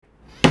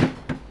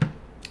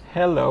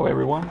Hello,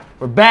 everyone.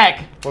 We're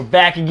back. We're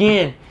back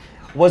again.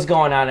 What's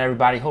going on,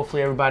 everybody?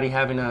 Hopefully, everybody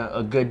having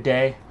a good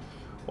day,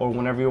 or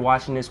whenever you're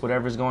watching this,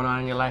 whatever's going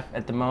on in your life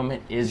at the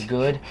moment is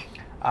good.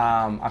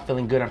 I'm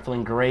feeling good. I'm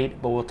feeling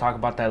great, but we'll talk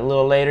about that a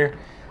little later.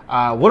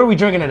 What are we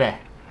drinking today?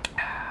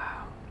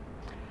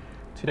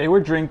 Today we're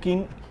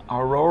drinking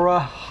Aurora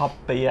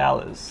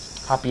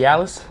Hapialis.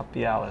 Hapialis?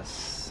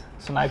 Hapialis.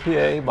 It's an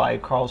IPA by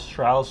Carl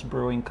Strauss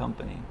Brewing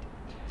Company.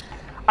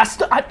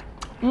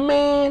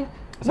 Man,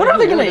 when are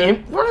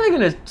they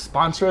gonna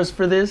sponsor us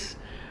for this?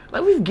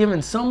 Like, we've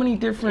given so many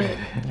different.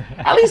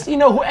 At least,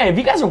 hey, if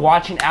you guys are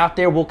watching out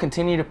there, we'll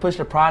continue to push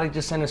the product.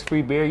 Just send us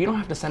free beer. You don't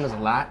have to send us a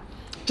lot.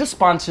 Just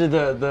sponsor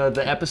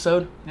the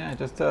episode. Yeah,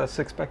 just a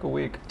 6-pack a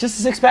week.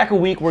 Just a 6-pack a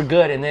week. We're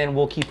good, and then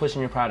we'll keep pushing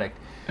your product.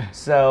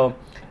 So,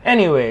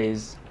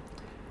 anyways,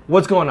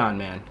 what's going on,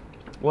 man?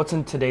 What's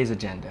in today's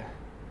agenda?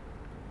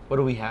 What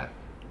do we have?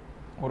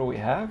 What do we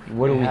have?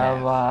 What do we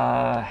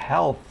have?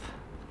 Health.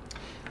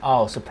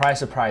 Oh, surprise,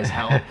 surprise,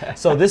 health.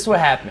 So this is what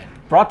happened.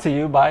 Brought to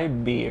you by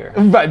beer.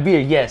 By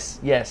beer, yes.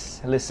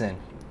 Listen,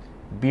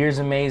 beer's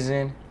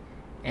amazing,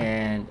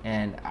 and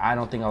I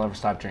don't think I'll ever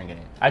stop drinking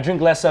it. I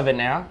drink less of it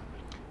now,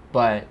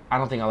 but I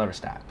don't think I'll ever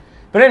stop.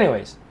 But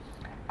anyways,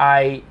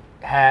 I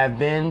have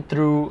been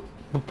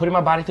putting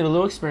my body through a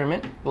little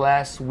experiment the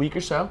last week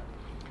or so,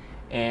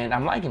 and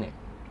I'm liking it.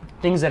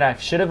 Things that I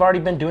should have already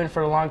been doing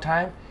for a long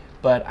time,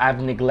 but I've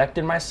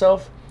neglected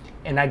myself,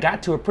 and I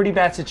got to a pretty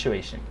bad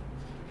situation.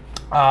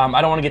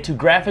 I don't want to get too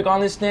graphic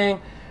on this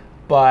thing,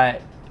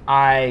 but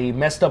I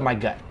messed up my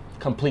gut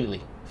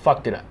completely,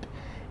 fucked it up.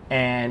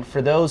 And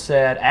for those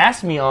that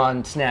asked me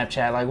on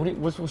Snapchat, like,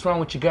 what's wrong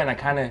with your gut? And I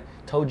kind of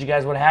told you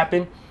guys what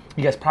happened.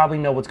 You guys probably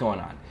know what's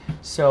going on.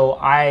 So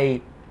I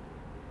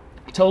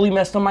totally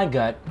messed up my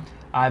gut.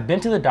 I've been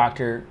to the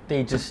doctor.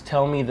 They just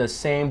tell me the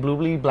same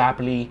bloobly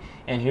blapply,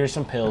 and here's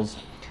some pills.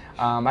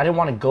 I didn't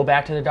want to go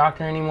back to the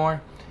doctor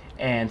anymore.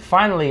 And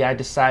finally, I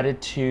decided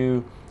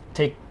to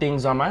take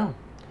things on my own.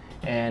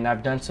 And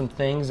I've done some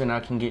things, and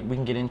we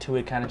can get into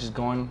it, kind of just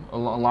going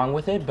along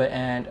with it.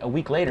 And a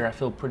week later, I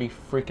feel pretty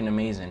freaking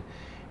amazing,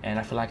 and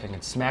I feel like I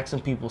can smack some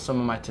people. Some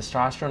of my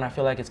testosterone, I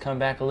feel like it's come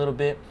back a little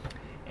bit,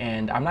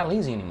 and I'm not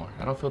lazy anymore.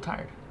 I don't feel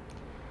tired.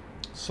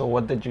 So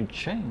what did you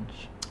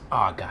change?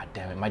 Oh, god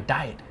damn it, my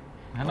diet.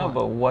 I know,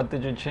 but what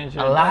did you change?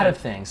 A lot of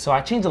things. So I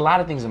changed a lot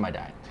of things in my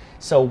diet.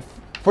 So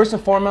first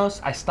and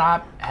foremost, I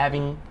stopped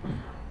having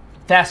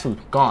fast food.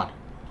 Gone.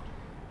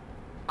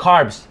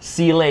 Carbs.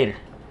 See you later.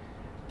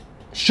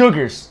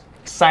 Sugars,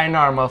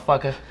 sayonara,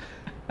 motherfucker.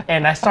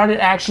 And I started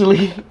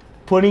actually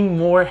putting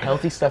more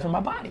healthy stuff in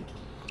my body.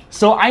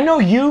 So I know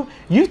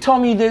you've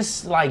told me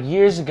this like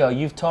years ago.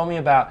 You've told me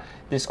about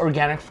this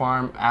organic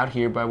farm out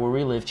here by where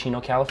we live, Chino,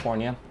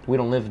 California. We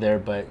don't live there,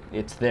 but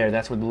it's there.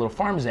 That's where the little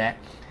farm's at.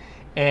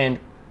 And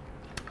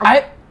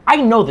I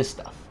know this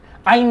stuff.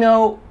 I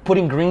know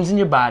putting greens in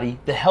your body,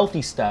 the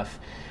healthy stuff,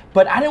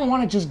 but I didn't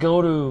want to just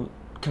go to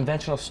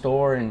conventional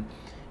store and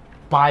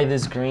buy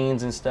this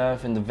greens and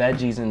stuff and the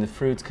veggies and the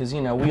fruits, because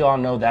we all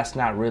know that's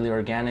not really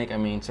organic. I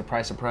mean,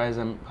 surprise, surprise,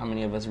 how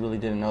many of us really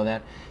didn't know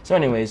that? So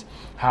anyways,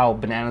 how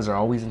bananas are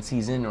always in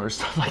season or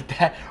stuff like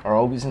that are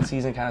always in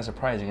season, kind of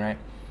surprising, right?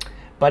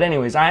 But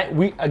anyways, I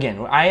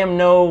am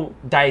no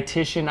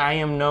dietitian.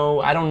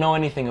 I don't know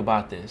anything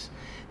about this.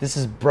 This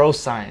is bro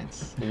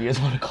science, if you guys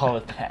want to call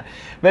it that.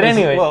 But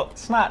anyway, well,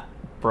 it's not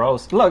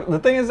bros. Look, the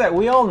thing is that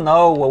we all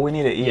know what we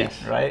need to eat,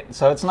 yes, right?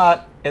 So it's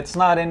not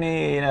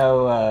any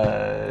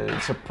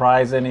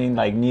surprise, any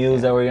like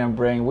news that we're gonna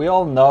bring. We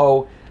all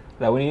know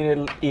that we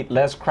need to eat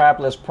less crap,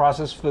 less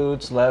processed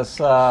foods, less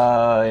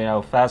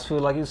fast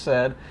food, like you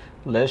said,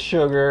 less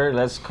sugar,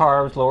 less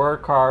carbs, lower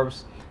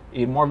carbs,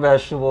 eat more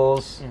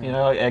vegetables,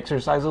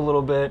 exercise a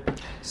little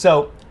bit.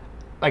 So,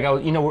 like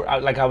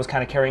I was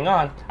kind of carrying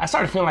on, I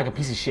started feeling like a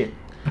piece of shit.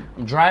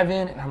 I'm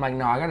driving, and I'm like,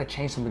 no, I gotta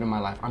change something in my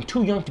life. I'm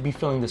too young to be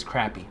feeling this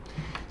crappy.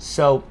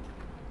 So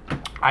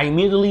I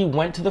immediately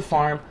went to the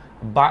farm,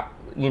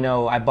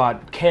 I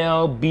bought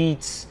kale,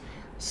 beets,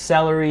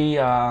 celery,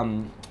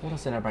 what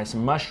else did I buy?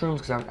 Some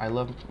mushrooms, because I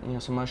love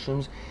some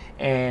mushrooms.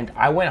 And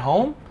I went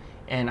home,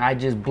 and I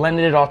just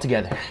blended it all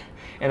together.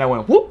 And I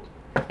went, whoop,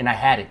 and I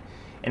had it.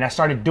 And I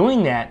started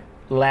doing that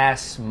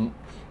last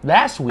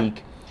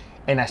week.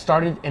 And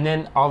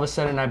then all of a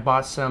sudden I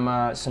bought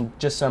some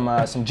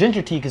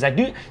ginger tea, because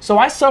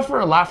I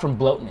suffer a lot from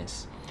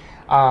bloatness.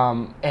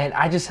 And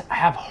I just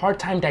have a hard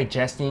time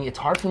digesting. It's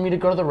hard for me to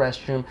go to the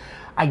restroom.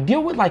 I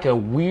deal with like a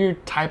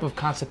weird type of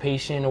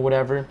constipation or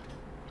whatever.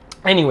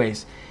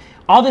 Anyways,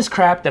 all this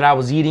crap that I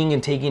was eating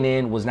and taking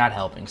in was not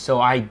helping.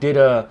 So I did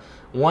a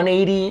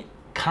 180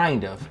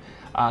 kind of,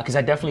 because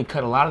I definitely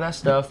cut a lot of that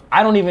stuff.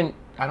 I don't even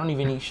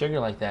eat sugar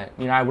like that.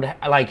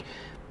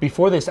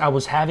 Before this, I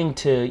was having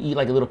to eat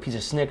like a little piece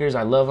of Snickers.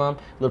 I love them.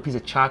 A little piece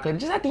of chocolate,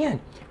 just at the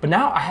end. But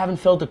now I haven't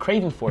felt a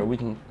craving for it. We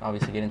can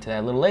obviously get into that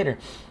a little later,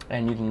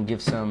 and you can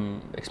give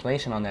some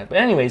explanation on that. But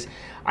anyways,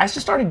 I just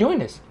started doing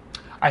this.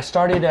 I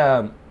started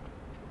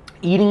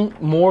eating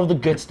more of the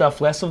good stuff,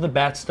 less of the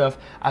bad stuff.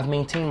 I've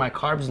maintained my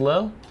carbs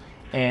low,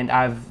 and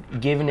I've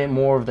given it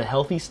more of the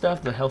healthy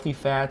stuff, the healthy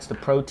fats, the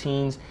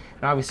proteins,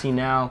 and obviously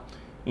now,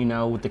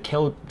 with the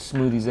kale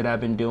smoothies that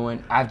I've been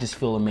doing, I just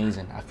feel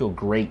amazing. I feel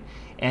great.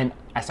 And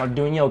I started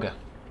doing yoga.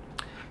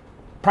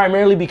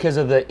 Primarily because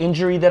of the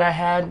injury that I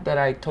had that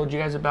I told you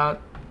guys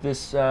about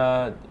this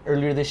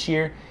earlier this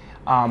year.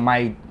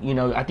 I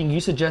think you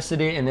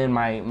suggested it, and then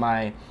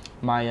my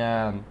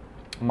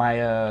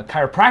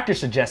chiropractor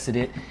suggested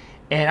it,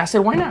 and I said,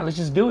 why not? Let's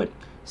just do it.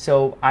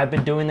 So I've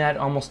been doing that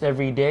almost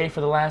every day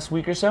for the last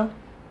week or so,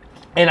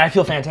 and I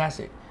feel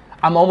fantastic.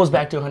 I'm almost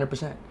back to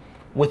 100%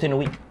 within a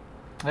week.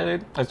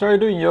 I started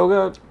doing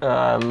yoga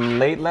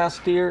late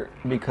last year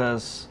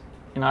because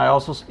I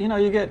also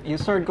you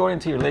start going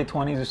into your late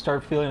 20s, you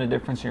start feeling a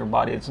difference in your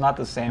body. It's not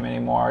the same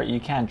anymore. You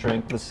can't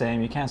drink the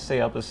same. You can't stay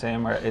up the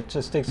same. Or it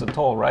just takes a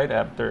toll, right?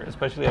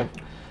 Especially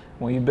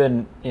when you've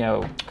been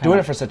doing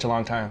it for such a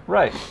long time,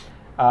 right?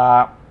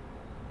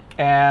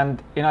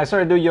 And I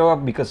started doing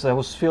yoga because I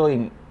was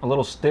feeling a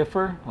little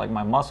stiffer, like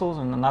my muscles,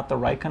 and not the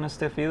right kind of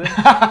stiff either.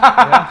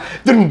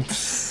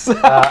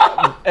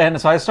 And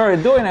so I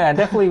started doing it. I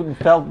definitely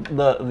felt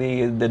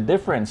the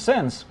difference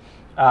since.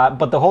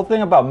 But the whole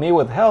thing about me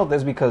with health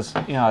is because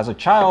as a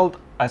child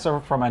I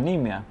suffered from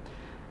anemia,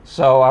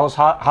 so I was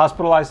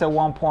hospitalized at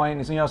one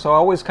point. So I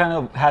always kind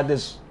of had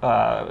this.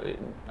 I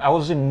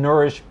wasn't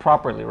nourished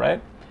properly, right?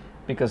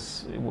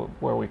 Because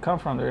where we come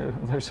from,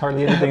 there's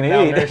hardly anything to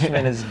eat.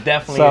 Malnourishment is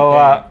definitely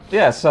a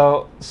thing.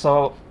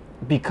 So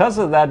because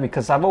of that,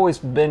 because I've always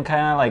been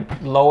kind of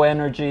like low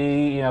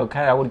energy,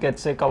 I would get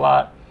sick a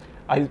lot.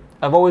 I've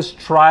always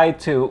tried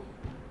to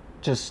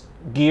just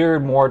gear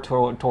more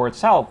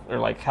towards health, or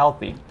like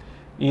healthy,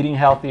 eating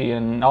healthy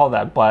and all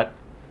that. But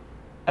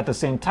at the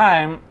same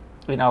time,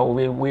 we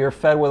are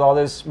fed with all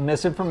this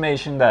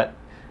misinformation that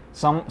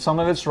some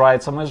of it's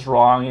right, some is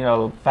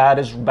wrong. Fat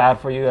is bad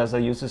for you, as I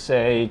used to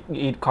say.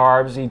 Eat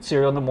carbs, eat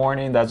cereal in the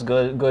morning. That's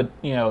good.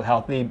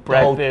 Healthy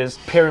breakfast.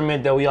 The whole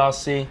pyramid that we all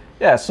see.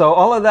 Yeah. So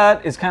all of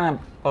that is kind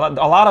of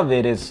a lot of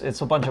it is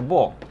it's a bunch of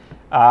bull.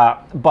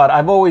 But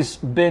I've always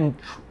been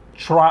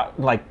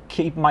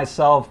keep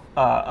myself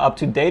up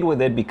to date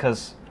with it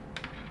because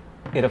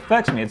it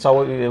affects me. It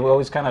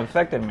always kind of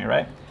affected me,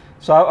 right?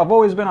 So I've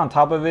always been on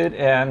top of it,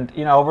 and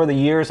over the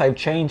years I've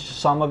changed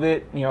some of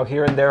it,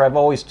 here and there. I've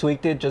always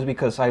tweaked it just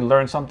because I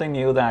learned something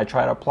new, then I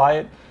try to apply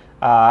it.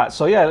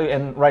 So yeah,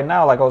 and right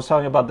now, like I was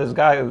telling you about this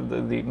guy,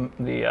 the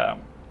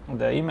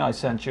email I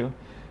sent you.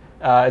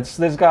 It's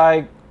this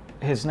guy.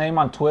 His name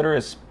on Twitter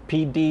is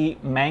PD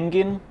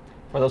Mangin.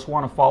 For those who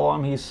want to follow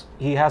him,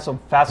 he has some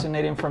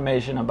fascinating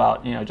information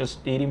about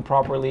just eating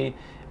properly,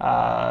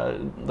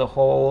 the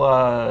whole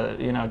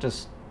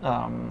just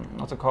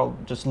what's it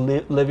called? Just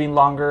living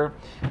longer,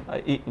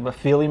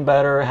 feeling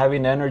better,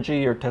 having energy,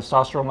 your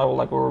testosterone level,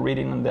 like we were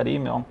reading in that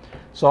email.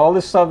 So all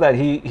this stuff that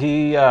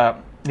he's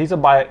a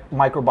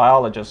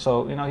microbiologist,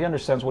 so he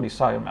understands what he's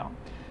talking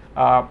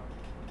about.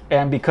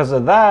 And because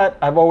of that,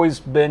 I've always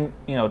been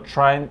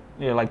trying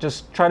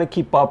just trying to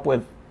keep up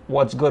with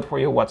what's good for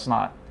you, what's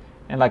not.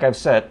 And like I've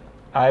said,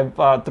 I've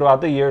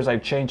throughout the years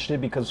I've changed it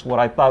because what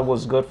I thought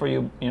was good for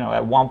you,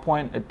 at one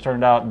point it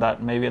turned out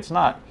that maybe it's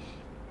not.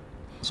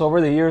 So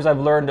over the years I've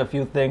learned a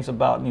few things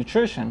about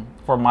nutrition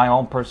for my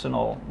own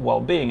personal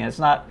well-being. It's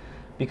not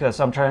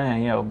because I'm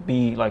trying to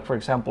be like, for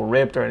example,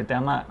 ripped or anything.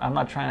 I'm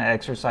not trying to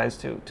exercise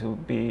to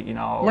be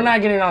We're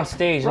not getting on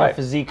stage, right. No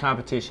physique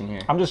competition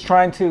here. I'm just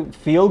trying to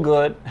feel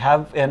good,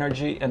 have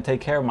energy, and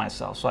take care of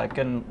myself, so I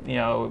can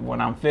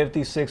when I'm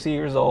 50, 60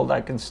 years old,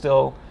 I can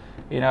still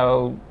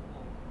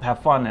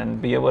have fun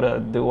and be able to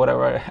do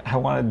whatever I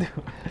want to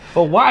do.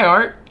 But why,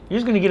 Art? You're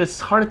just going to get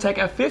a heart attack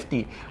at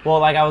 50. Well,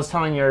 like I was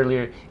telling you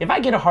earlier, if I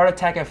get a heart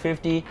attack at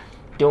 50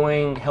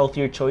 doing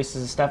healthier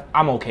choices and stuff,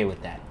 I'm okay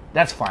with that.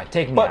 That's fine.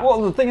 Take me out.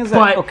 Well, the thing is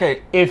that,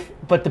 okay.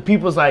 But the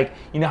people's like,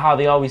 how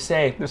they always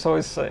say. There's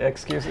always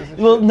excuses.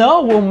 Well,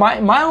 no. Well,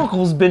 my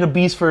uncle's been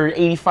obese for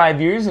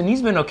 85 years and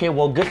he's been okay.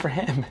 Well, good for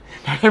him.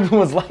 Not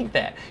everyone's like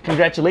that.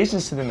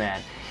 Congratulations to the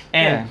man.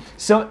 And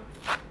so,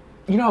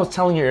 I was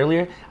telling you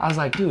earlier, I was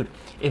like, dude,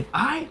 if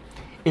I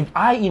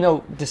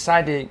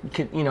decide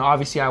to,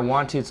 obviously I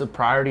want to, it's a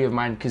priority of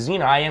mine because,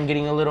 I am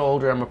getting a little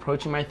older. I'm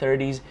approaching my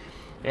 30s.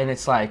 And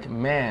it's like,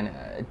 man,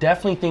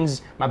 definitely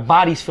my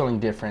body's feeling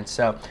different.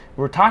 So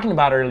we were talking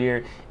about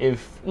earlier,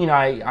 if,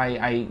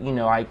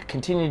 I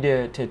continue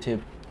to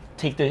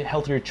take the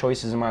healthier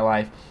choices in my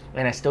life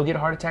and I still get a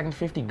heart attack in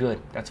 50,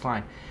 good, that's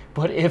fine.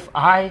 But if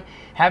I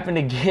happen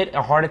to get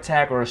a heart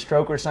attack or a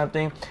stroke or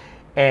something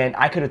and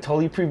I could have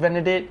totally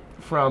prevented it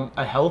from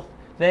a health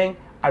thing,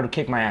 I would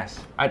kick my ass.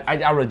 I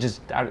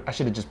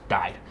should have just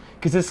died.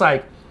 Because it's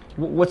like,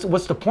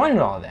 what's the point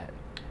of all of that?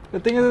 The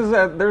thing is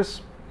that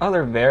there's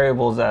other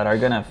variables that are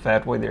going to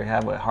affect whether you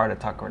have a heart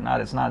attack or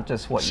not. It's not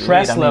just what you eat.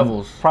 Stress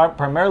levels.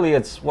 Primarily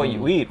it's what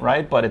you eat,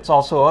 right? But it's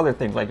also other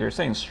things, like you're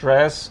saying,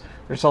 stress.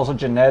 There's also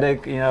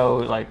genetic,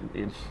 like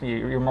if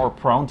you're more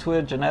prone to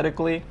it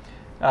genetically.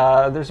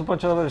 There's a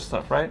bunch of other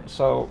stuff, right?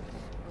 So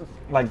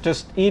like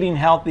just eating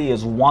healthy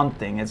is one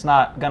thing. It's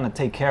not going to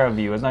take care of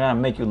you. It's not going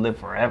to make you live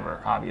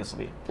forever,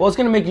 obviously. Well, it's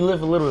going to make you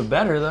live a little bit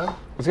better, though.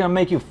 It's gonna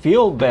make you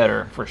feel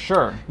better for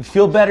sure. You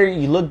feel better,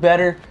 you look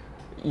better,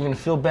 you're gonna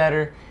feel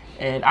better.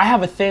 And I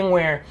have a thing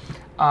where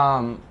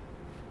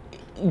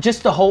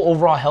just the whole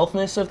overall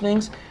healthness of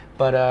things.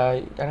 But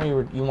I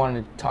know you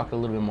wanted to talk a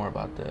little bit more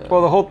about the.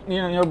 Well, the whole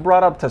you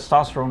brought up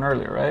testosterone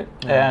earlier, right?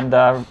 Yeah. And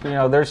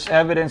there's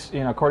evidence,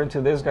 according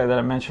to this guy that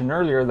I mentioned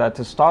earlier, that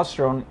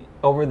testosterone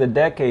over the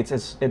decades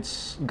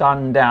it's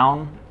gone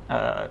down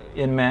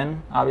in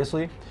men,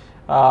 obviously.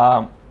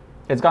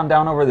 It's gone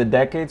down over the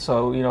decades.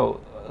 So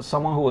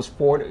someone who was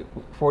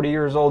 40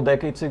 years old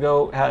decades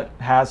ago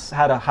has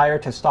had a higher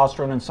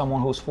testosterone than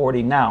someone who's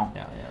 40 now.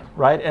 Yeah.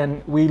 Right?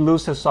 And we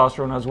lose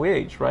testosterone as we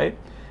age, right?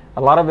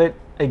 A lot of it,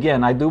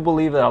 again, I do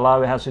believe that a lot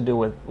of it has to do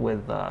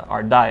with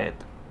our diet.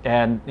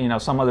 And,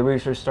 some of the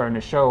research starting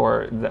to show,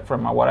 or that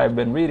from what I've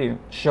been reading,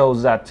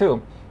 shows that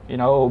too.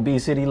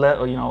 Obesity,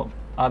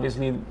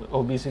 obviously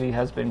obesity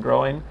has been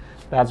growing.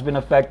 That's been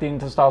affecting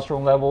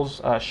testosterone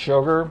levels.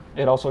 Sugar,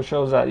 it also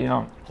shows that,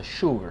 The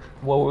sugar.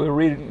 what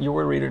you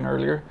were reading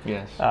earlier.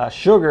 Yes.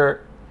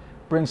 Sugar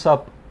brings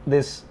up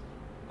this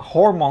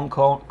hormone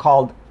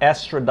called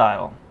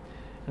estradiol.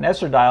 And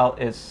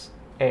estradiol is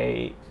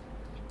a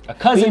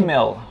cousin.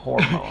 female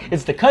hormone.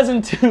 It's the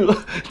cousin to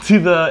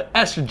the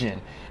estrogen.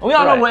 And we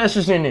all know Right. what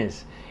estrogen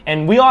is.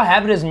 And we all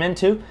have it as men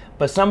too,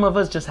 but some of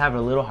us just have it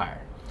a little higher.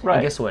 Right.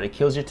 And guess what? It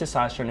kills your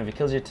testosterone. If it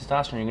kills your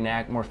testosterone, you're going to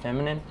act more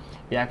feminine.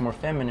 If you act more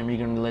feminine, you're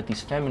going to let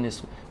these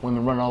feminist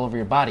women run all over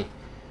your body.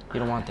 You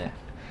don't want that.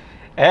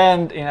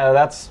 And,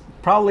 that's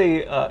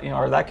probably,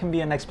 or that can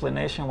be an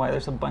explanation why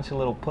there's a bunch of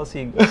little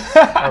pussy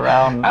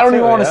around. I don't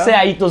even want to yeah? say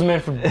I eat those men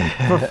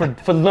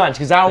for lunch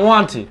because I don't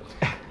want to.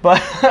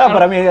 But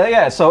But I mean,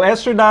 yeah, so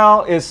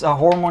estradiol is a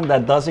hormone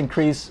that does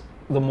increase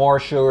the more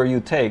sugar you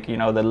take.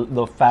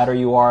 The fatter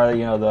you are,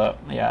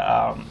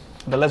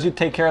 the less you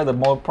take care of, the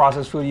more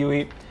processed food you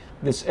eat.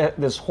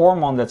 This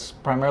hormone that's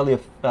primarily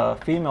a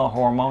female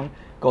hormone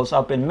goes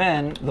up in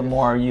men the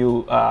more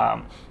you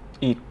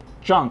eat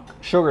junk,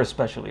 sugar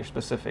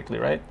specifically,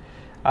 right?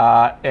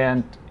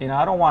 And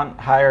I don't want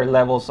higher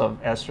levels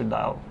of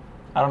estradiol.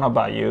 I don't know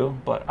about you,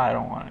 but I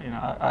don't want,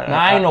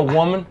 I ain't no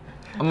woman.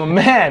 I'm a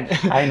man.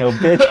 I know,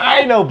 bitch.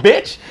 I know,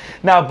 bitch.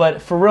 Now, but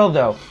for real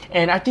though,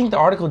 and I think the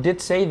article did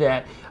say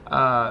that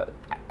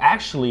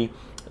actually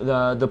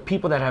the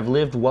people that have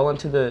lived well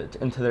into their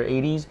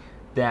 80s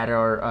that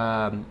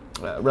are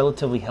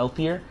relatively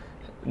healthier,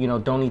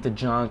 don't eat the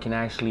junk and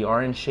actually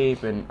are in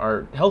shape and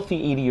are healthy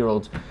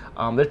 80-year-olds,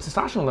 their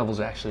testosterone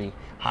levels are actually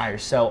higher.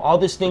 So all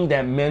this thing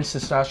that men's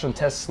testosterone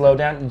tests slow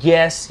down,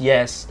 yes,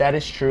 that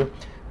is true,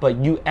 but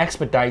you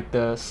expedite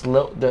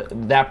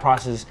that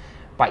process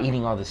by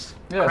eating all this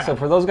crap. So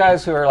for those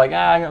guys who are like,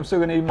 I'm still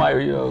gonna eat my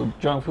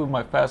junk food,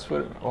 my fast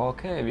food. Well,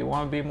 okay, if you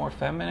want to be more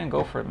feminine,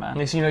 go for it, man.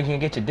 Next thing you know, you can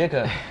get your dick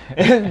up.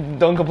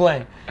 Don't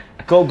complain.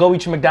 Go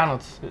eat your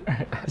McDonald's.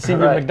 See if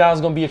your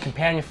McDonald's gonna be a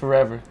companion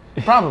forever.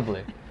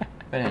 Probably.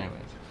 But anyways.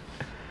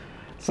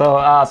 So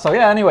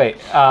anyway,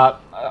 a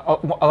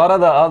lot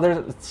of the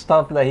other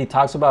stuff that he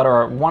talks about,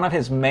 or one of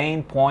his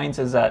main points,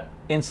 is that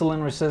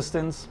insulin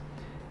resistance.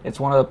 It's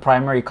one of the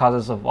primary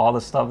causes of all the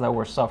stuff that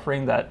we're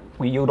suffering, that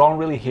you don't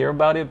really hear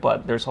about it,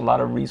 but there's a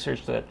lot of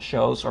research that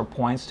shows or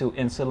points to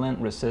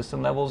insulin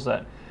resistant levels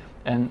that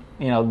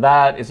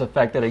is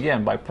affected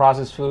again by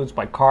processed foods,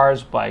 by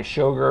cars, by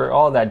sugar,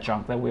 all that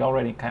junk that we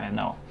already kind of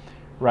know,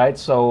 right?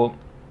 So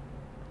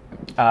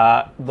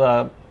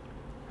the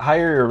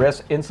higher your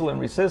insulin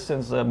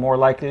resistance, the more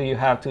likely you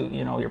have to,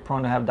 you're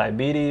prone to have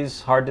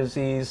diabetes, heart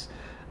disease,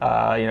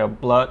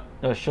 blood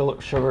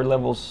sugar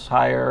levels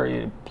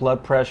higher,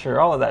 blood pressure,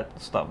 all of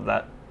that stuff.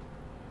 That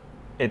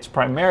it's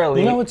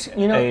primarily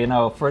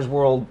a first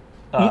world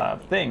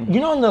thing.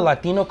 In the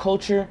Latino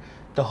culture,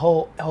 the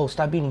whole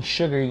stop eating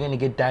sugar, you're gonna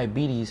get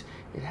diabetes.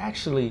 It's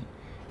actually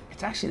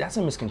that's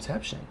a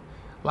misconception.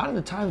 A lot of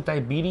the times,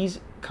 diabetes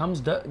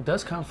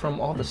does come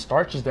from all the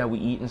starches that we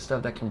eat and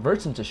stuff that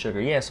converts into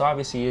sugar. Yeah, so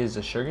obviously it is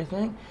a sugar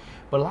thing,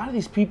 but a lot of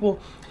these people,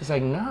 it's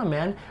like, nah,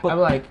 man. I'm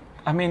like,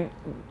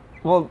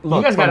 well, look,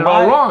 you guys got it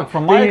all wrong.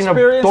 From my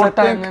experience,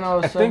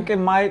 I think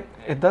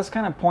it does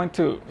kind of point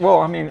to,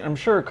 well, I'm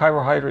sure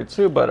carbohydrates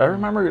too, but I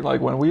remember like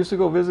when we used to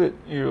go visit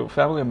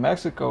family in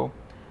Mexico,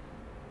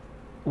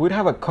 we'd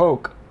have a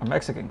Coke, a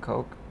Mexican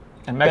Coke.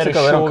 In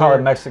Mexico, they don't call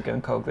it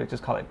Mexican Coke, they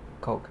just call it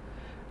Coke.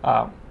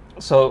 But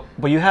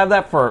you have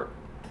that for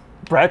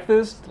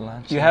breakfast,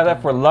 lunch, you have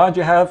that for lunch,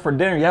 you have it for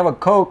dinner, you have a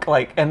Coke,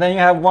 and then you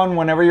have one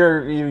whenever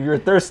you're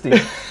thirsty,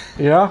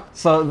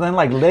 So then,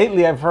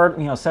 lately, I've heard,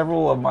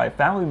 several of my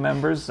family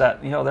members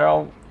that, they're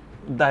all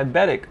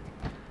diabetic.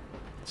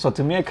 So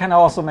to me, it kind of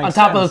also makes sense.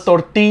 On top of the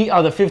tortilla,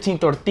 or the 15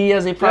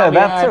 tortillas they probably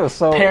that too.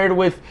 So paired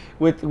with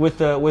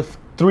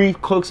 3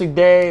 Cokes a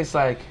day, it's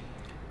like.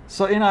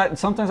 So,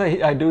 sometimes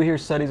I do hear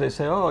studies, they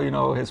say,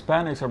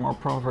 Hispanics are more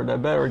prone for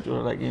diabetes,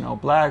 or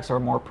blacks are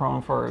more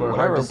prone for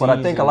whatever. But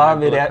I think a lot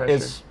of it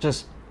is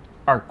just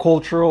our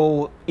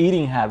cultural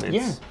eating habits.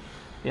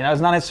 Yeah. It's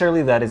not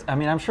necessarily that.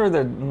 I'm sure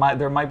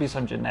there might be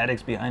some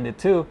genetics behind it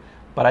too.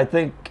 But I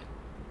think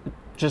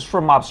just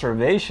from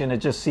observation, it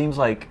just seems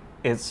like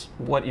it's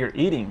what you're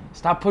eating.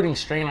 Stop putting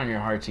strain on your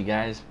heart, you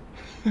guys.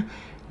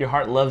 Your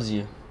heart loves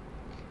you.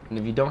 And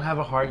if you don't have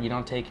a heart, you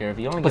don't take care of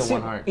it. You only get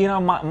one heart. You know,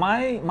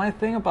 my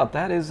thing about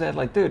that is that,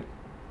 like, dude,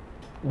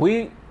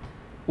 we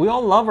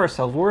all love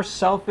ourselves. We're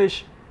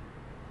selfish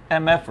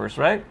MFers,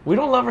 right? We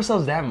don't love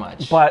ourselves that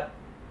much. But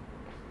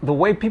the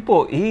way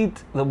people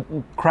eat, the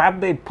crap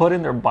they put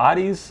in their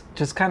bodies,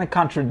 just kind of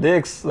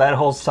contradicts that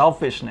whole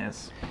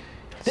selfishness.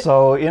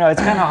 So, you know,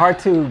 it's kind of hard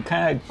to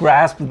kind of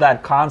grasp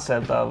that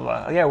concept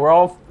of, yeah, we're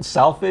all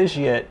selfish,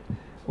 yet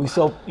we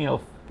still, you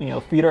know,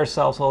 feed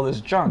ourselves all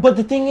this junk. But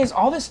the thing is,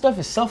 all this stuff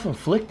is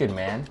self-inflicted,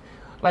 man.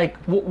 Like,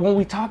 when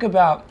we talk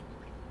about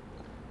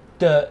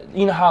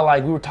you know how,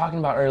 like, we were talking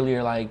about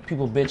earlier, like,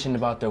 people bitching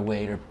about their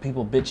weight, or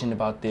people bitching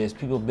about this,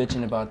 people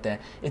bitching about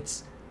that.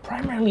 It's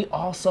primarily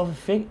all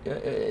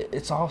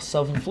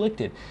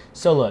self-inflicted.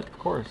 So look, Of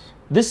course.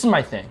 this is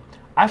my thing.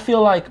 I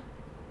feel like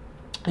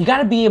you got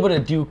to be able to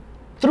do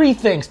three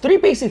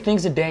basic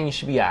things a day, and you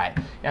should be all right.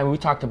 And we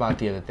talked about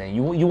the other thing.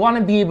 You want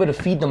to be able to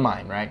feed the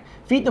mind, right?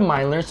 Feed the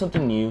mind, learn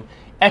something new,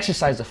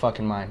 exercise the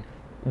fucking mind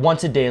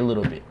once a day a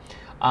little bit.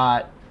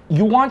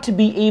 You want to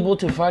be able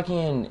to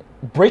fucking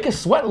break a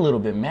sweat a little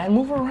bit, man.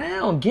 Move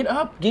around, get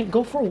up,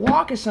 go for a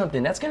walk or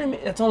something. That's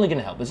only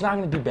gonna help. It's not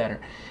gonna do better.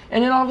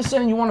 And then all of a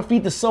sudden, you want to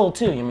feed the soul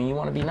too. I mean, you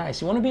want to be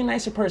nice. You want to be a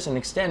nicer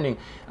person,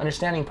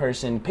 understanding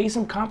person. Pay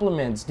some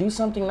compliments. Do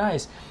something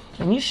nice,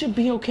 and you should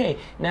be okay.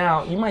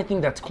 Now, you might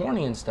think that's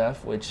corny and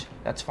stuff, which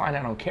that's fine.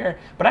 I don't care.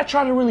 But I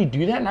try to really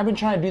do that, and I've been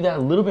trying to do that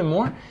a little bit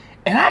more,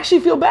 and I actually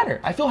feel better.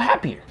 I feel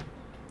happier.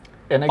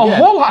 And again, A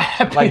whole lot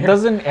happier. like,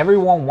 doesn't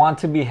everyone want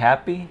to be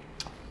happy?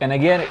 And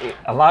again,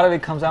 a lot of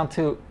it comes down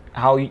to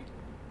how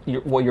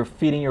what you're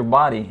feeding your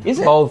body. Is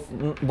it? Both,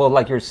 well,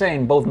 like you're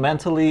saying, both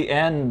mentally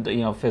and, you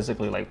know,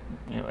 physically, like,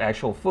 you know,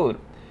 actual food.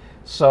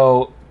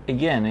 So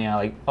again, you know,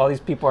 like, all these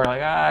people are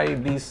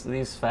like, these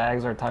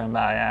fags are talking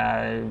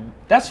about,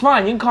 That's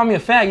fine. You can call me a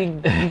fag.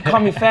 You can call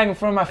me a fag in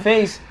front of my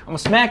face. I'm gonna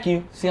smack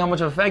you. See how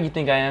much of a fag you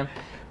think I am.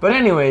 But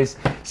anyways,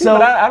 so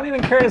but I don't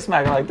even care to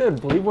smack. I'm like,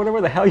 dude, believe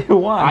whatever the hell you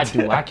want. I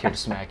do. I care to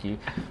smack you.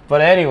 But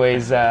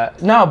anyways,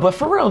 no. But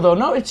for real though,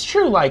 no, it's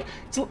true. Like,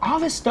 all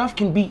this stuff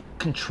can be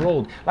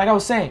controlled. Like I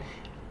was saying,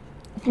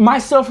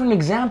 myself for an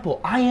example.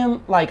 I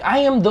am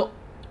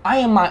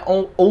my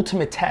own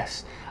ultimate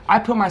test. I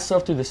put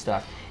myself through this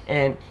stuff,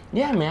 and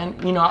yeah, man.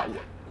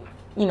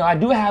 I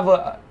do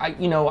have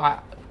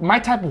my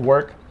type of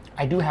work.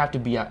 I do have to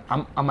be.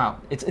 I'm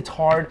out. It's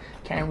hard.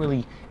 Can't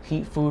really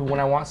heat food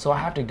when I want, so I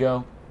have to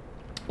go.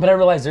 But I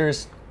realize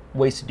there's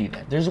ways to do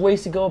that. There's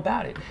ways to go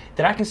about it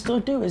that I can still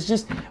do. It's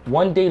just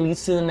one day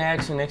leads to the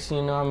next, and next thing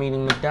you know, I'm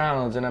eating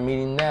McDonald's and I'm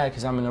eating that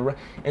because I'm in a.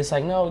 It's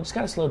like, no, just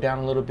gotta slow down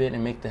a little bit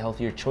and make the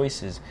healthier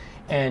choices.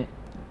 And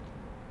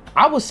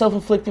I was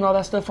self-inflicting all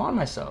that stuff on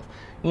myself.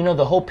 You know,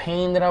 the whole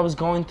pain that I was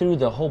going through,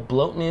 the whole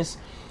bloatness.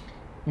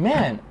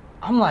 Man,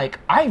 I'm like,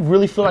 I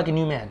really feel like a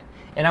new man.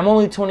 And I'm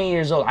only 20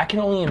 years old. I can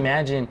only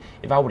imagine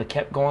if I would have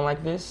kept going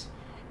like this,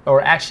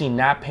 or actually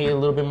not pay a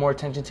little bit more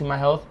attention to my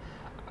health.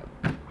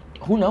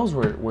 Who knows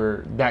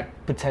where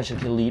that potential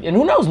could lead. And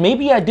who knows,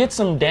 maybe I did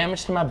some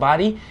damage to my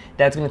body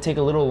that's going to take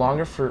a little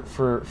longer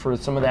for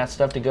some of that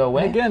stuff to go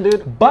away. Again,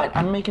 dude. But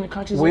I'm making a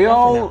conscious effort We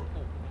all now.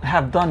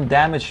 have done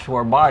damage to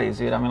our bodies,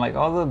 dude. I mean, like,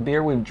 all the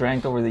beer we've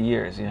drank over the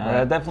years, you know,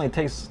 Right. that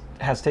definitely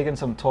has taken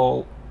some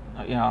toll,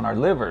 you know, on our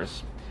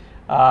livers.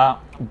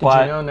 Did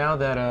But you know now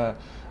that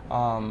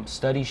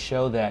studies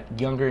show that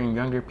younger and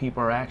younger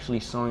people are actually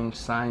showing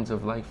signs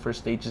of, like, first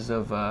stages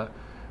of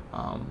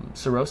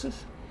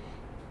cirrhosis?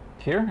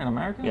 here in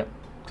America? Yep.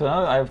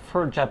 Because I've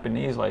heard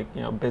Japanese, like,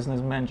 you know,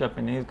 businessmen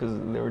Japanese, because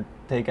they would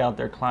take out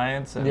their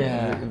clients, and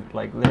Yeah.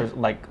 like, there's,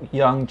 like,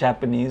 young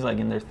Japanese, like,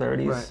 in their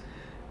 30s.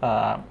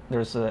 Right.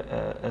 There's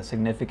a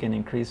significant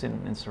increase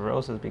in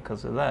cirrhosis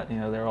because of that. You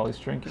know, they're always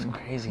drinking.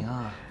 Crazy,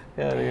 huh?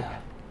 Yeah, dude.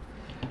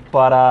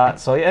 But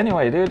so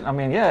anyway, dude, I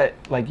mean, yeah,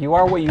 like, you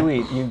are what you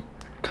eat. You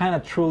kind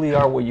of truly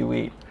are what you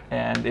eat.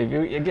 And if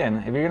you're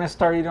gonna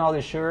start eating all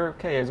this sugar,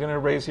 okay, it's gonna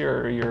raise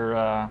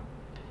your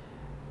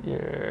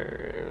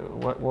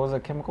what was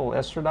it, chemical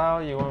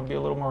estradiol? You want to be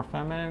a little more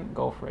feminine?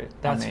 Go for it.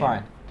 That's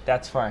fine.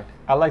 That's fine.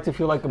 I like to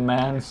feel like a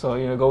man, so,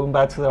 you know, going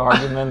back to the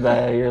argument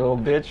that you're a little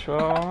bitch,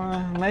 well,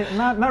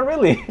 not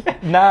really.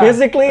 Nah.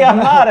 Physically, I'm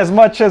not as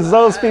much as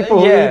those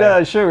people Yeah.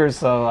 who eat sugar,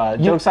 so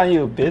joke's on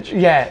you, bitch.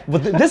 Yeah,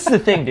 but this is the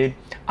thing, dude.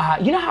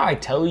 You know how I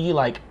tell you,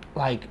 like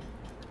I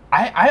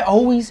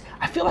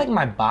feel like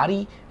my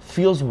body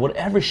feels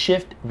whatever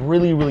shift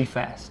really, really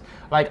fast.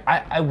 Like,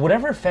 I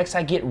whatever effects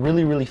I get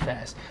really, really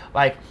fast.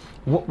 Like,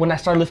 when I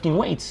start lifting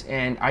weights,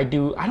 and I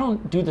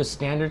don't do the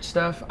standard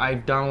stuff.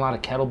 I've done a lot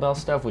of kettlebell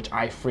stuff, which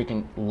I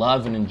freaking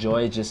love and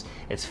enjoy.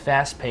 It's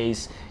fast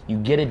paced. You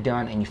get it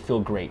done, and you feel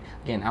great.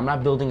 Again, I'm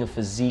not building a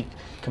physique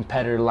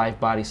competitor life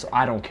body, so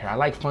I don't care. I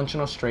like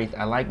functional strength.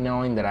 I like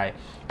knowing that I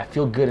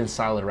feel good and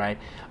solid, right?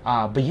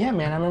 But yeah,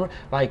 man, I remember,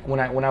 like, when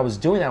I was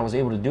doing that, I was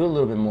able to do a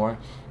little bit more.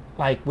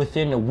 Like,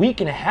 within a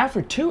week and a half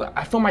or two,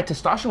 I felt my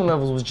testosterone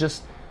levels was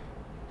just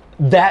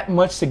that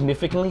much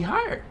significantly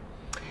higher.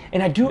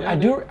 And I do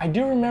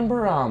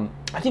remember.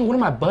 I think one of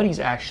my buddies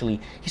actually,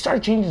 he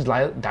started changing his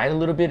diet a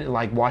little bit,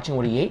 like watching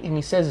what he ate, and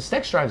he says his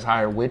sex drive's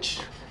higher,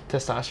 which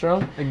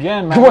testosterone.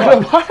 Again, man.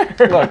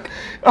 Look,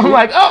 I'm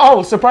like,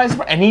 oh, surprise,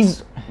 surprise, and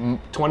he's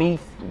 20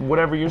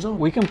 whatever years old.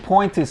 We can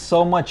point to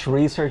so much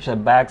research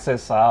that backs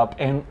this up,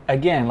 and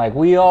again, like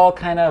we all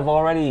kind of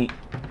already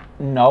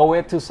know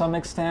it to some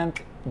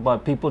extent,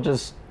 but people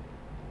just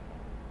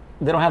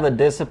they don't have the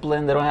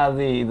discipline, they don't have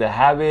the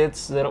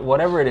habits,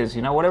 whatever it is,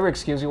 whatever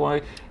excuse you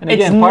want. And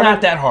again, it's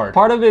not that hard.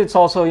 Part of it's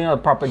also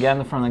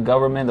propaganda from the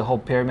government, the whole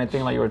pyramid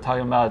thing, like you were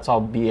talking about. It's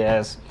all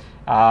BS.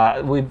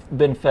 We've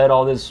been fed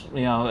all this,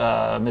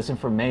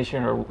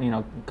 misinformation, or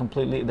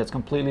that's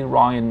completely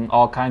wrong in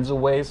all kinds of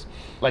ways.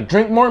 Like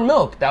drink more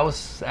milk. That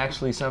was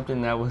actually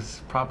something that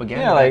was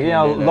propaganda.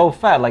 Yeah, like low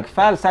fat. Like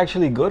fat is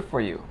actually good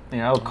for you.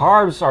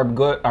 Carbs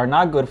are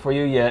not good for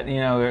you yet.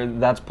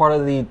 That's part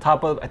of the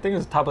top of. I think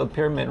it's the top of the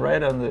pyramid,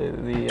 right? On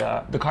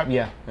the carb.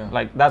 Yeah.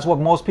 Like that's what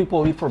most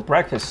people eat for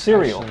breakfast,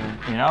 cereal.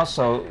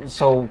 Actually.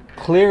 So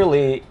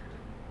clearly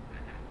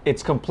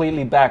it's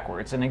completely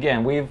backwards. And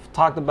again, we've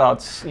talked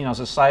about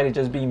society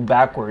just being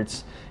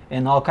backwards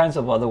in all kinds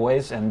of other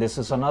ways, and this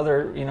is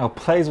another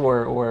place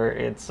where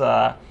it's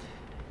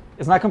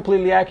not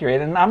completely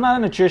accurate. And I'm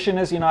not a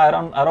nutritionist.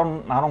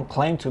 I don't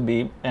claim to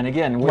be. And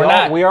again,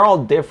 we are all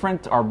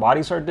different. Our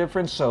bodies are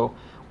different. So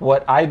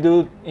what I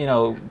do,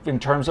 in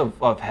terms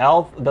of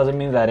health, doesn't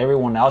mean that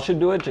everyone else should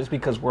do it just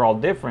because we're all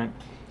different.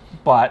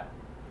 But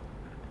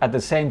at the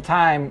same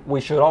time,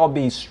 we should all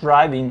be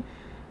striving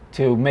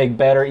to make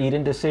better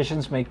eating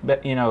decisions,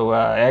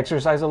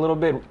 exercise a little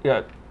bit.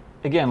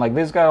 Again, like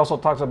this guy also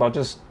talks about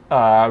just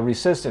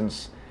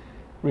resistance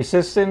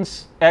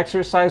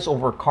exercise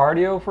over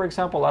cardio, for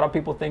example. A lot of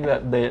people think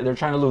that they're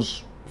trying to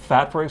lose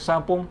fat, for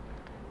example,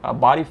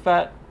 body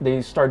fat.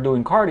 They start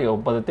doing cardio,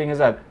 but the thing is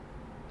that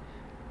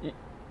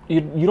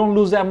you don't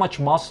lose that much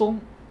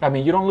muscle. I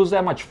mean, you don't lose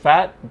that much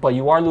fat, but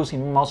you are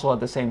losing muscle at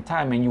the same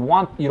time, and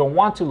you don't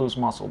want to lose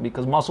muscle,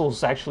 because muscle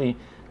is actually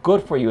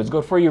good for you. It's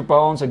good for your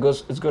bones.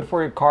 It's good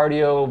for your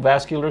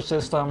cardiovascular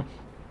system.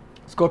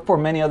 It's good for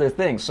many other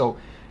things. So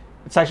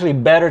it's actually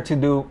better to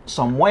do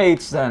some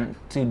weights than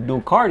to do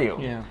cardio.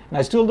 Yeah. And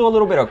I still do a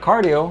little bit of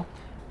cardio,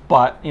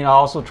 but I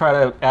also try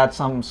to add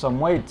some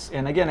weights.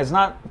 And again, it's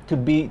not to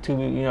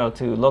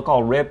look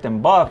all ripped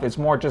and buff. It's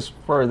more just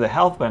for the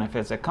health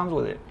benefits that comes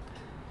with it.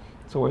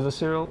 So where's the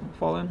cereal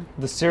fall in?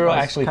 The cereal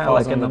actually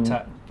falls like in the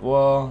top.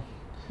 Well,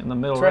 in the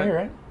middle, it's right here,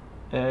 right?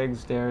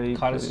 Eggs, dairy,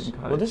 cottage.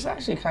 Well, this is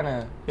actually kind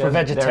of for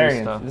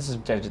vegetarians. This is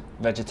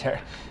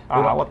vegetarian.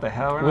 What the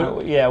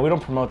hell? We don't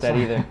promote that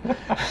either.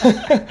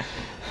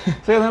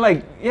 So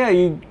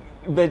then,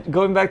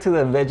 going back to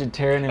the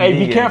vegetarian. And hey,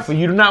 vegans. Be careful!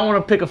 You do not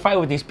want to pick a fight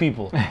with these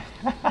people.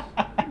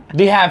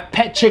 They have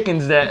pet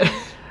chickens that.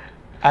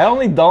 I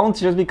only don't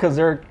just because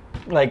they're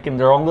like in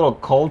their own little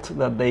cult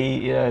that they.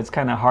 It's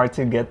kind of hard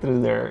to get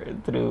through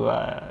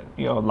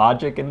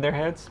logic in their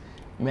heads.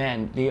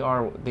 Man, they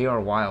are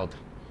wild.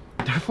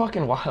 They're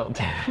fucking wild.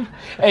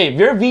 Hey, if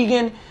you're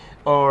vegan,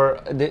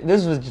 or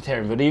this is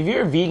vegetarian, but if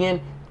you're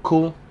vegan,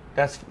 cool.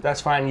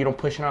 That's fine. You don't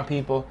push it on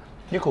people.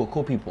 You're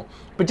cool people.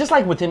 But just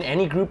like within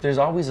any group, there's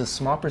always a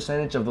small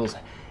percentage of those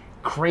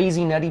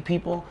crazy nutty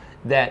people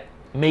that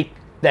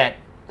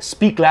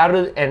speak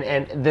louder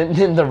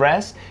than the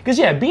rest. Because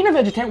being a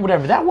vegetarian,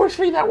 whatever, that works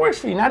for you.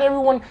 Not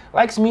everyone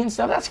likes meat and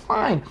stuff. That's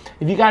fine.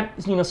 If you got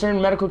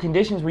certain medical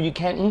conditions where you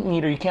can't eat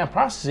meat or you can't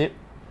process it,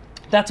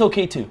 that's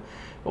okay too.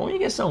 But when you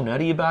get so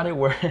nutty about it,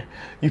 where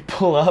you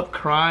pull up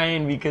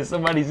crying because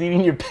somebody's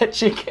eating your pet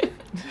chicken,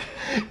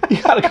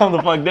 you gotta calm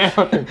the fuck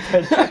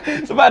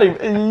down. Somebody,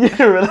 you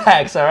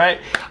relax, all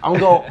right? I'm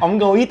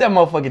gonna eat that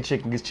motherfucking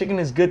chicken because chicken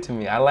is good to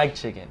me. I like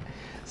chicken.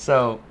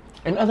 So,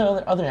 and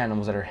other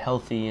animals that are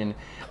healthy and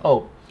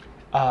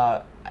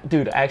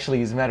dude,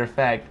 actually, as a matter of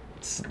fact,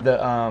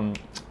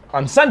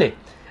 on Sunday,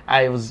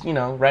 I was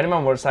riding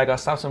my motorcycle. I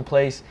stopped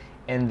someplace.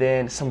 And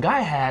then some guy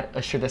had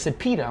a shirt that said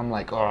PETA. I'm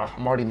like, oh,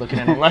 I'm already looking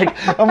at him like,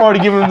 I'm already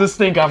giving him the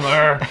stink.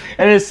 And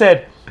it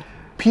said,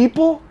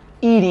 people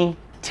eating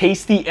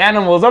tasty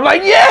animals. I'm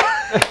like, yeah.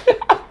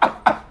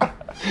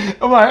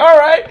 I'm like, all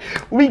right,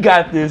 we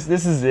got this.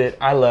 This is it.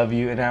 I love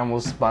you. And I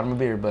almost bought him a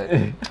beer, but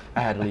I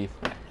had to leave.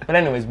 But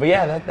anyways,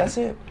 that's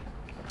it.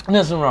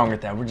 Nothing wrong with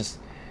that. We're just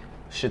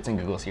shits and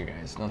giggles here,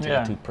 guys. Don't take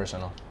it too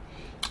personal.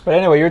 But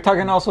anyway, you're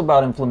talking also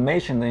about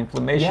inflammation. The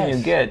inflammation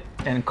you get,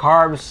 and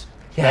carbs.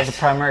 Yes. That's the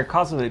primary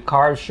cause of it.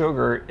 Carbs,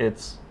 sugar.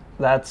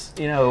 That's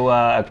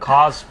a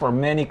cause for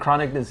many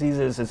chronic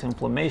diseases. Is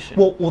inflammation.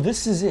 Well,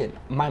 this is it.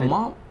 My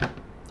mom.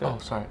 Oh,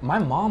 sorry. My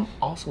mom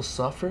also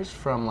suffers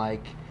from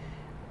like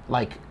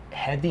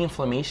heavy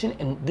inflammation,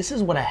 and this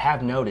is what I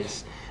have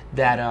noticed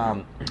that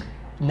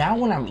now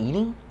when I'm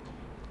eating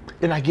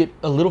and I get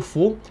a little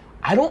full,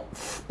 I don't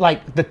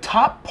like the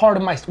top part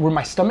of where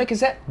my stomach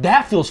is at.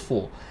 That feels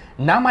full.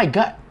 Not my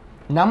gut.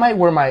 Not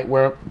where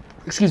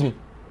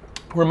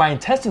my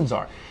intestines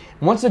are.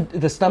 Once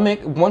the stomach,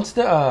 once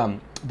the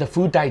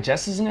food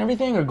digests and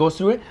everything or goes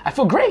through it, I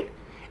feel great.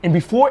 And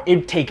before,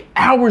 it'd take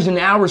hours and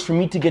hours for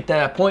me to get to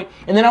that point,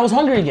 and then I was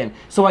hungry again.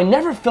 So I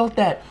never felt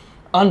that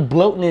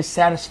unbloatness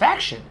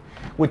satisfaction,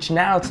 which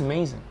now it's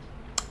amazing.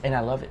 And I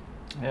love it.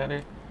 Yeah,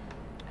 dude.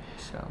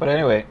 So. But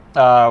anyway,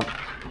 I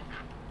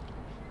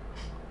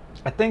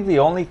think the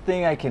only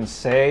thing I can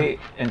say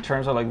in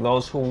terms of like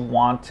those who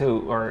want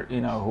to, or you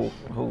know,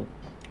 who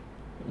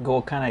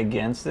go kind of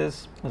against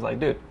this is like,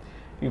 dude,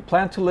 you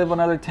plan to live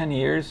another 10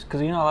 years,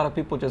 because you know a lot of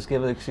people just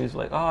give the excuse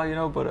like, oh, you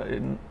know, but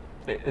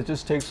it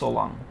just takes so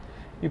long.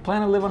 You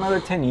plan to live another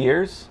 10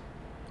 years?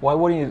 Why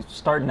wouldn't you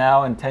start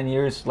now and 10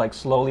 years like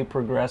slowly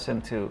progress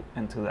into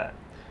that?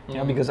 You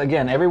know, because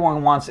again,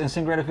 everyone wants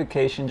instant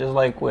gratification, just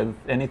like with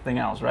anything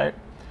else, right?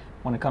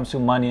 When it comes to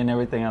money and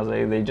everything else,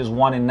 they just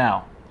want it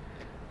now.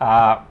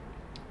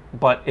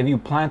 But if you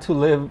plan to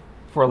live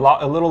for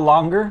a little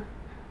longer,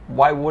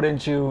 why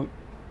wouldn't you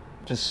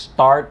just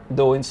start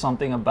doing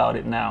something about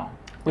it now?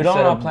 We don't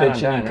all plan on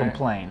bitching dying,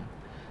 and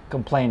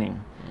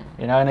complaining.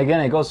 You know, and again,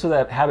 it goes to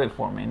that habit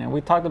forming. And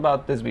we talked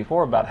about this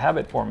before, about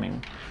habit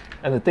forming.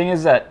 And the thing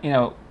is that, you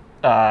know,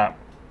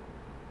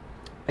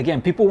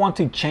 again, people want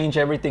to change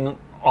everything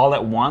all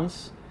at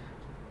once,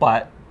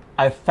 but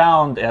I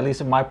found, at least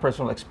in my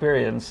personal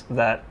experience,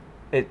 that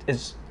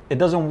it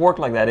doesn't work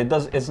like that.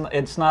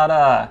 It's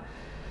not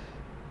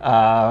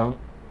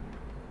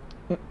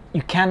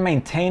you can't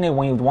maintain it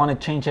when you want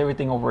to change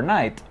everything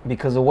overnight,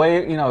 because the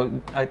way, you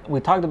know, we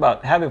talked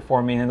about habit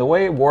forming, and the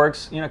way it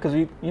works, you know, because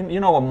you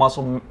know what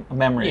muscle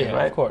memory is,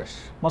 right? Of course.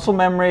 Muscle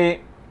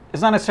memory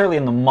is not necessarily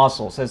in the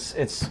muscles,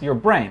 it's your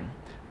brain.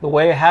 The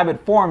way a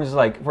habit forms is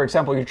like, for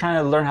example, you're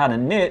trying to learn how to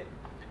knit.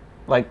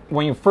 Like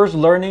when you're first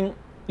learning,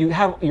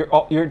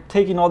 you're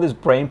taking all this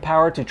brain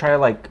power to try to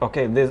like,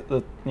 okay,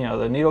 the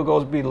needle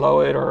goes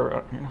below it,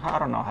 or you know, I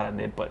don't know how to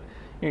knit, but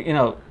you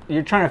know,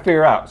 you're trying to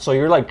figure out. So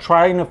you're like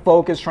trying to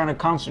focus, trying to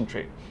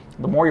concentrate.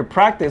 The more you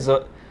practice,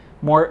 the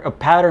more a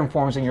pattern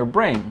forms in your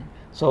brain.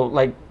 So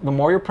like the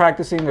more you're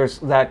practicing, there's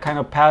that kind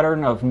of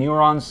pattern of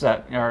neurons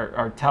that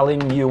are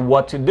telling you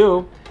what to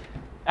do.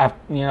 You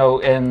know,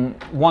 and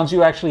once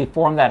you actually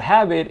form that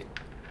habit,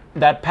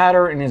 that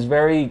pattern is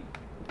very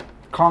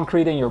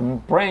concrete in your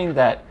brain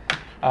that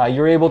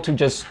you're able to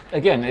just,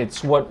 again,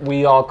 it's what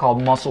we all call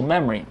muscle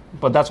memory,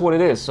 but that's what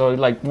it is. So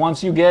like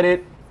once you get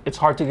it, it's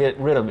hard to get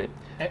rid of it.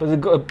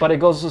 But it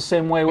goes the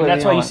same way with. And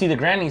that's why you see the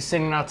grannies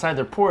sitting outside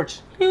their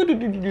porch.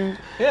 Yeah,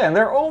 and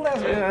they're old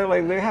as, you know,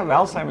 like they have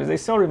Alzheimer's. They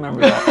still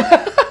remember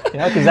that. You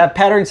know, because that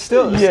pattern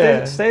still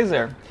stays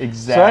there.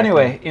 Exactly. So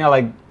anyway, you know,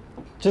 like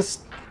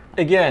just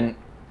again,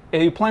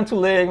 if you plan to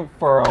live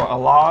for a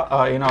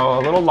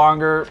little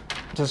longer,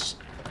 just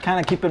kind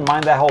of keep in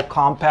mind that whole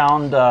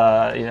compound,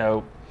 you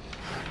know,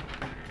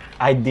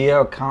 idea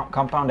or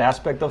compound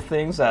aspect of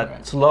things.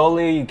 That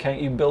slowly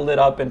you build it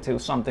up into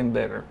something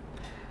bigger.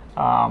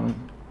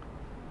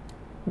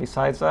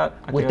 Besides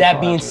that, with that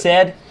being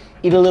said,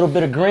 eat a little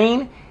bit of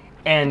green,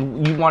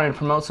 and you wanted to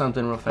promote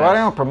something real fast. Well, I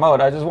don't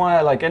promote. I just want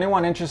to, like,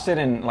 anyone interested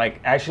in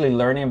like actually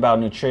learning about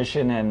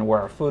nutrition and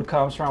where our food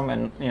comes from,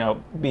 and you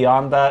know,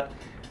 beyond that,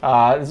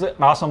 this is an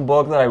awesome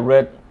book that I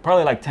read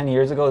probably like 10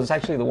 years ago. It's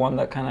actually the one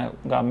that kind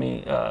of got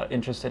me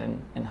interested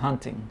in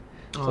hunting.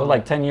 So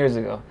like 10 years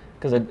ago,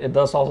 because it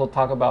does also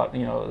talk about,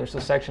 you know, there's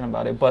a section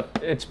about it, but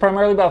it's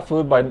primarily about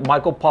food, by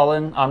Michael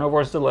Pollan,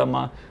 Omnivore's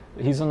Dilemma.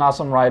 He's an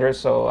awesome writer,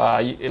 so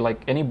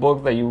like any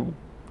book that you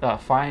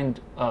find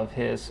of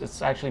his,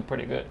 it's actually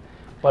pretty good.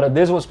 But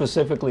this one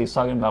specifically is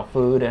talking about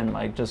food, and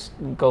like just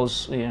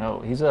goes, you know,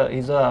 he's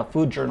a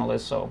food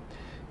journalist, so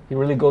he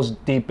really goes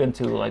deep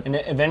into like. And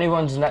if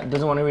anyone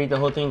doesn't want to read the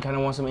whole thing, kind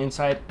of wants some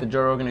insight, the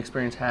Joe Rogan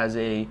Experience has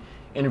a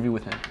interview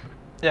with him.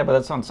 Yeah, but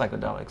that's on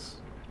psychedelics.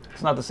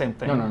 It's not the same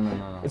thing.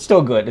 No. It's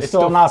still good. It's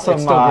still an awesome.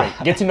 It's still great.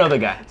 Get to know the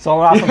guy. It's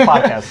still an awesome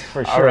podcast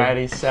for sure.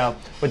 Alrighty. So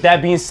with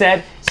that being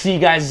said, see you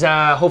guys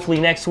hopefully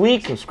next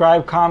week.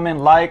 Subscribe, comment,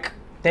 like.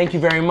 Thank you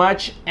very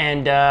much,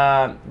 and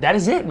that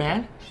is it,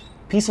 man.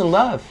 Peace and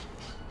love.